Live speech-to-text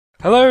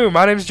Hello,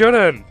 my name's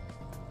Jordan.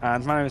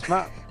 And my name is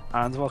Matt,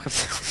 and welcome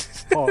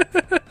to...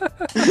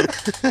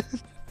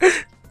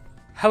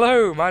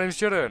 Hello, my name's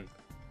Jordan.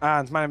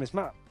 And my name is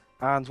Matt,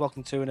 and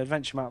welcome to an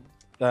adventure map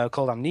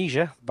called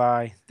Amnesia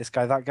by this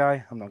guy, that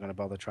guy. I'm not going to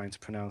bother trying to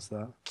pronounce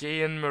that.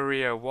 Gian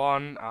Maria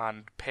 1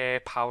 and Per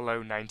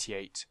Paulo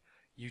 98.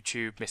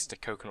 YouTube, Mr.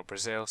 Coconut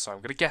Brazil. So I'm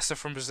going to guess they're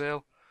from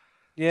Brazil.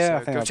 Yeah, so I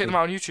think go check them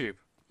out on YouTube.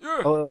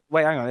 Yeah. Oh,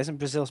 wait, hang on. Isn't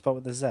Brazil spelled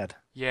with a Z?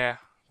 Yeah.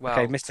 Well,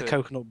 okay, Mr.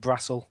 Coconut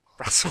Brassel.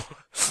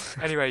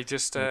 Anyway,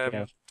 just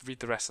read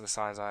the rest of the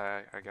signs,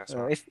 I guess.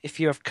 Right? If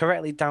you have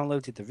correctly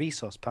downloaded the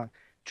resource pack,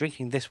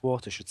 drinking this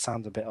water should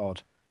sound a bit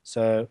odd.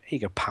 So, here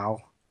you go,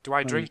 pal. Do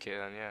I drink it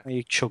then, yeah?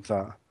 You chug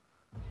that.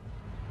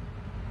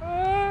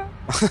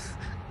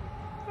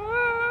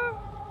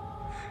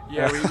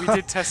 Yeah, we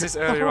did test this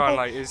earlier on,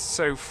 like, it's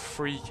so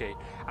freaky.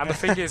 And the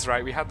thing is,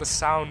 right, we had the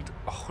sound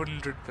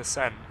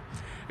 100%.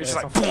 It's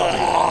just like,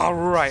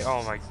 right,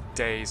 oh my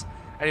days.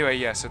 Anyway,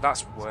 yeah, so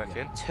that's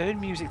working. Turn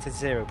music to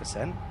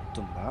 0%.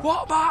 Done that.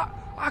 What, Matt?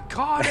 I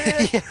can't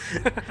hear.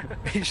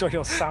 Make sure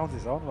your sound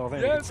is on. Well, I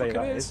think we can say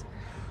that is.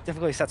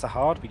 Difficulty set to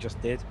hard, we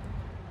just did.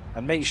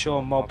 And make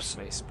sure mobs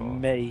may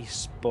spawn.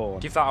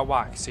 Give that a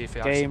whack, see if it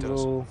actually does. Game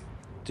rule,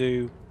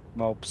 do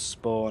mobs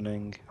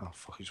spawning. Oh,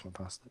 fuck, I just went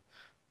past it.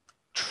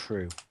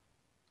 True.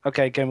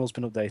 Okay, game rule's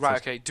been updated.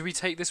 Right, okay. Do we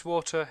take this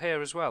water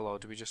here as well, or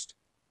do we just...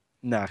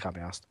 No, I can't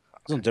be asked.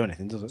 It doesn't do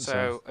anything, does it?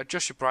 So,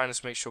 adjust your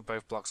brightness, make sure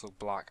both blocks look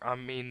black. I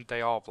mean,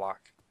 they are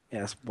black.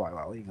 Yeah, that's white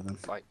that'll leave then.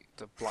 Like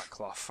the black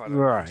cloth. I don't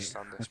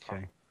understand this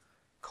part.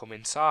 Come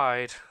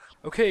inside.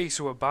 Okay,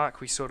 so we're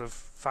back. We sort of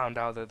found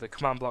out that the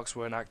command blocks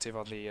weren't active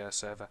on the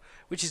server,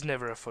 which is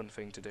never a fun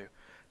thing to do.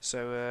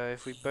 So,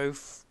 if we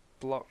both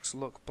blocks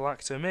look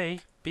black to me,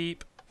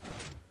 beep.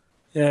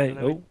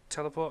 Yeah,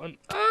 teleport and...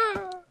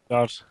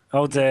 God.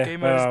 Oh dear.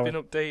 Game mode has been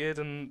updated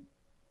and...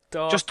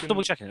 Just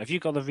double checking. Have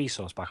you got the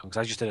resource back on? Because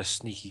I just did a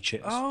sneaky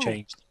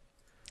change.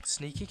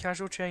 Sneaky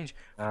casual change.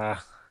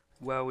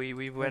 Well,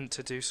 we went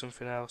to do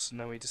something else and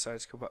then we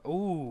decided to come back.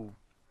 Ooh.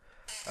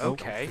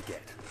 Okay.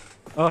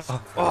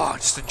 Oh,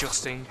 just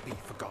adjusting. Be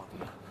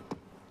forgotten.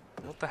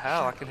 What the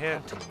hell? I can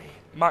hear.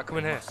 Matt, come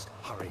in here.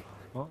 Hurry.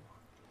 What?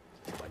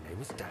 My name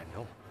is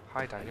Daniel.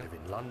 Hi, Daniel. I live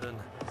in London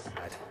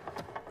at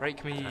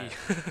Break me.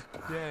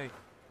 Yay.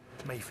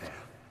 Mayfair.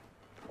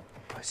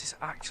 Oh, is this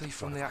actually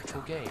from the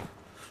actual game?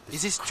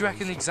 Is this, do you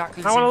reckon,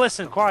 exactly the I same? want to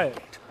listen, quiet.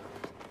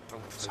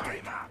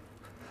 Sorry, Matt.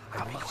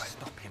 I must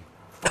stop him.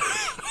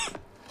 Oh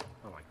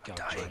my god.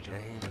 My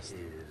name is...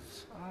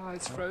 Ah,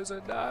 it's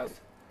frozen now.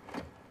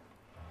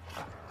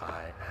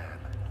 I am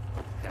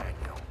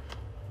Daniel.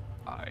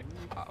 I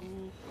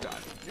am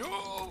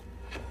Daniel.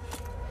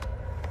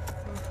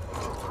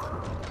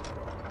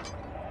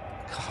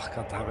 Oh,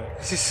 god damn it.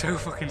 This is so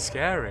fucking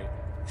scary.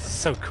 This is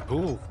so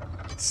cool.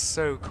 It's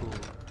so cool.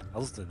 I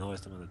love the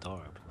noise when the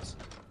door opens.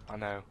 I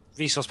know.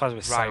 Resource packs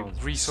with Right,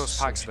 sound. resource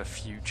packs for the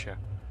future.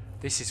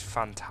 This is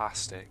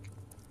fantastic.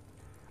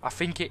 I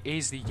think it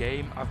is the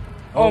game.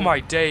 Oh my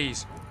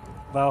days!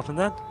 What happened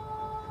then?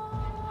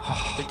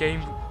 The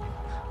game.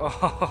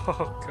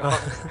 Oh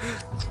god.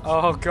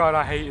 Oh god,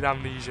 I hated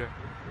Amnesia.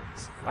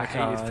 I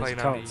hated playing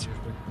Amnesia.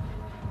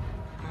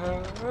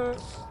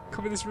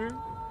 Come in this room.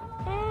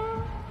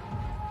 Oh,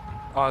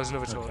 there's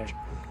another torch.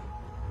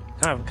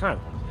 Kind of.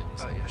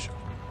 Oh yeah, sure.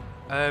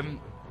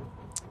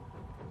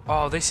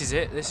 Oh, this is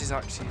it. This is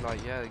actually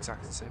like, yeah,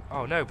 exactly the same.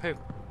 Oh no, poo.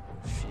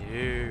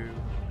 Phew.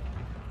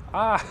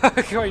 Ah,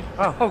 going.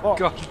 Oh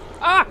god.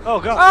 Ah. Oh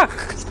god. Ah!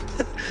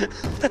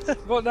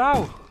 What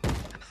now?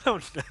 Oh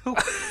no.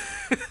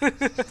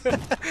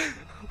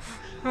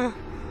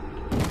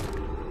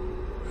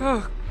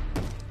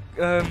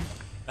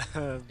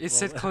 It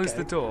said close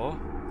the door.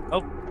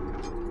 Oh.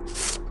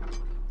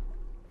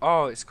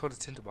 Oh, it's called a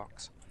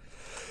tinderbox.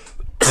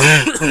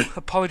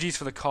 Apologies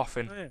for the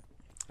coughing. Oh, yeah.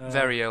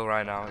 Very ill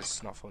right now.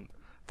 It's not fun.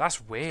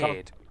 That's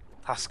weird.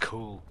 That's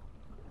cool.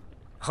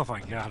 Oh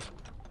my god.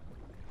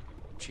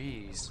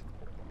 Jeez.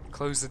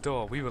 Close the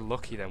door. We were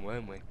lucky then,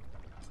 weren't we?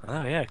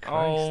 Oh yeah.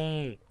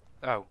 Christ.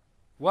 Oh.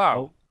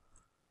 Wow.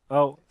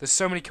 Oh. There's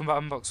so many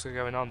command boxes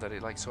going on that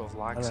it like sort of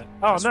lags.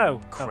 Oh no.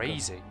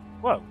 Crazy.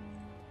 Whoa.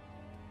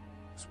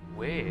 It's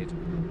weird.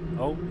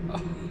 Oh.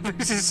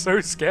 This is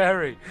so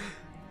scary.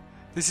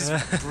 This is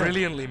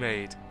brilliantly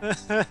made.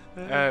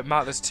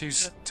 Matt, there's 2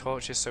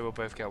 torches, so we'll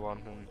both get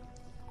one.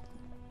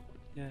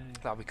 Yeah.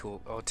 That'll be cool.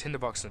 Oh,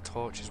 tinderbox and a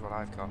torch is what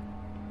I've got.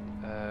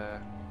 I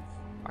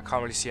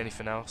can't really see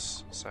anything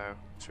else, so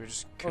we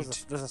just.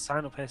 There's a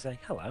sign up here saying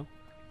hello.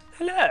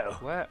 Hello.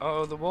 Where?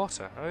 Oh, the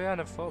water. Oh yeah, I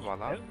never thought about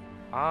that.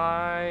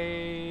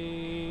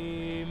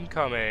 I'm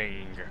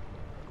coming.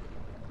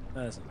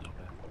 There's a little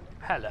bit.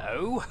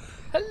 Hello.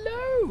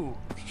 Hello.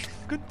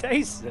 Good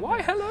day, sir.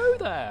 Why, hello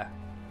there.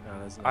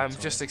 No, I'm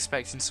just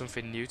expecting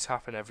something new to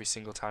happen every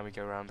single time we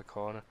go around the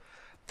corner.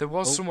 There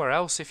was somewhere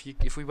else if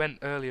we went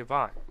earlier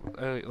back,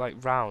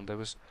 like round. There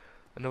was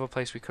another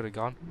place we could have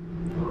gone.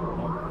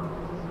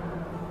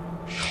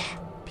 Shh,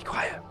 be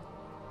quiet.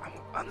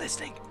 I'm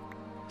listening.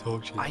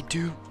 Talk shit. I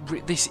do.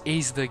 This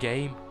is the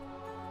game.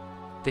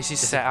 This is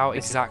set out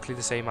exactly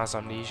the same as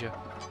Amnesia.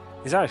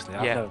 Is that actually?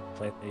 I've Yeah. never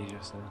played Amnesia,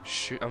 so...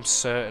 Shoot, I'm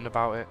certain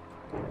about it.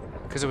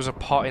 Because there was a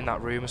pot in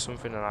that room or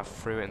something and I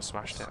threw it and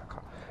smashed it. I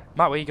can't...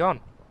 Matt, where you gone?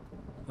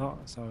 Oh,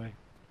 sorry.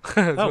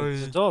 Oh,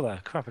 there's a door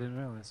there. Crap, I didn't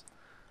realise.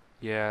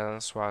 Yeah,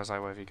 that's why I was like,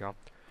 where have you gone?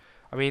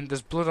 I mean,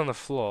 there's blood on the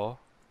floor,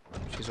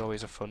 which is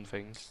always a fun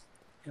thing.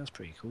 Yeah, that's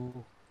pretty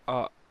cool.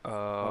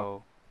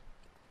 Oh.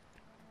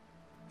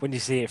 When you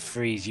see it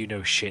freeze, you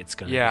know shit's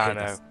gonna Yeah, I hit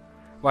know. us.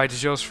 Why,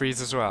 does yours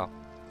freeze as well?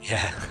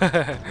 Yeah.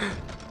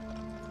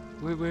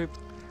 Whoop,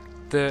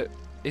 whoop.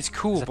 It's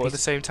cool, There's a but at piece the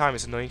same time,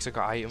 it's annoying because I've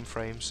got item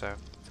frames, so...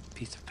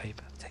 Piece of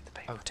paper. Take the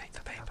paper. Oh, take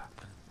the paper.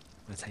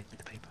 I'm gonna take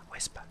the paper.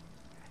 Whisper.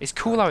 It's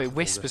cool how it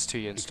whispers to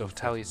you and stuff,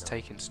 tell you it's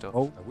taking stuff.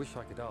 Oh. I wish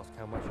I could ask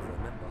how much you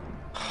remember.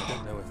 I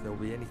don't know if there'll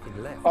be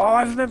anything left. Oh,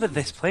 I remember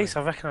this place.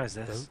 I recognise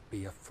this. Don't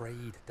be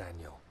afraid,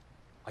 Daniel.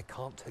 I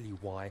can't tell you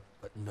why,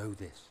 but know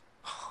this.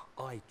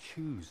 I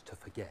choose to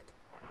forget.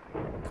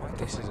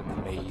 This is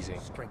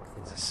amazing.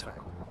 This is so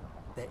cool.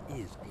 There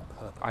is a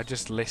purpose. I'm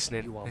just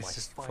listening. You are It's my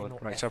just fun. final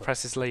Right, so I effort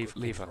press this to put things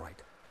lever.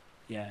 right.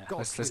 Yeah. God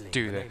Let's willing,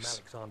 do the name this.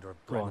 Alexander of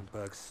Go on.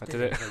 Brandenburg I still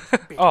did it. makes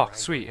bitter Oh, anger.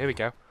 sweet. Here we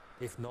go.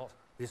 If not,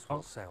 this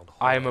will sound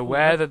I am horrible.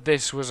 aware that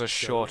this was a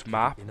short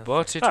map,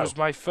 but it was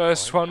my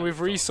first one with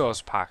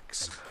resource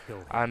packs,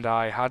 and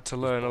I had to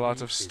learn a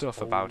lot of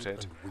stuff about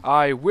it.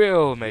 I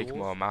will make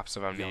more maps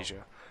of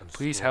Amnesia.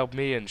 Please help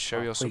me and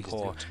show your Please do.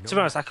 support. To be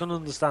honest, I can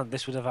understand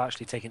this would have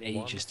actually taken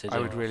ages to do. I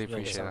would really all the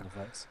appreciate sound that.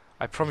 effects.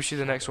 I promise you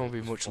the next one will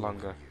be much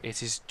longer.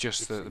 It is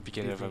just that the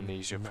beginning of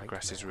Amnesia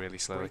progresses really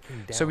slowly.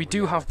 So we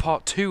do have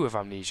part 2 of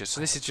Amnesia, so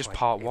this is just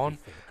part 1.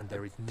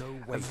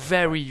 A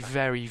very,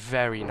 very,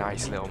 very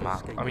nice little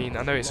map. I mean,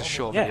 I know it's a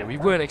short video. We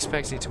weren't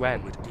expecting it to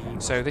end,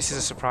 so this is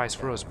a surprise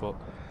for us, but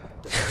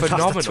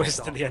phenomenal.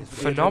 Twist at the end.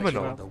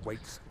 Phenomenal.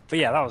 But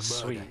yeah, that was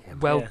sweet.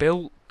 Well Yeah.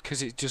 built,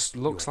 because it just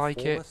looks like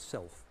it.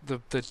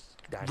 The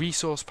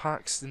resource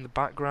packs in the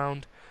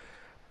background,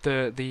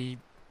 the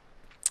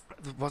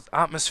what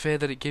atmosphere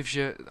that it gives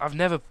you. I've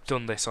never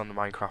done this on the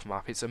Minecraft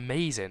map. It's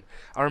amazing.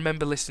 I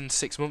remember listening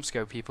 6 months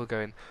ago, people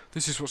going,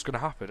 "This is what's going to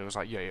happen." I was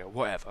like, "Yeah,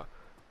 whatever."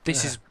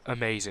 This is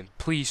amazing.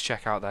 Please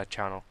check out their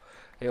channel.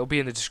 It'll be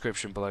in the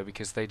description below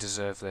because they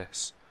deserve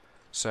this.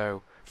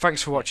 So,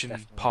 thanks for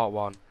watching part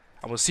 1,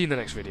 and we'll see you in the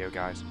next video,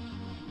 guys.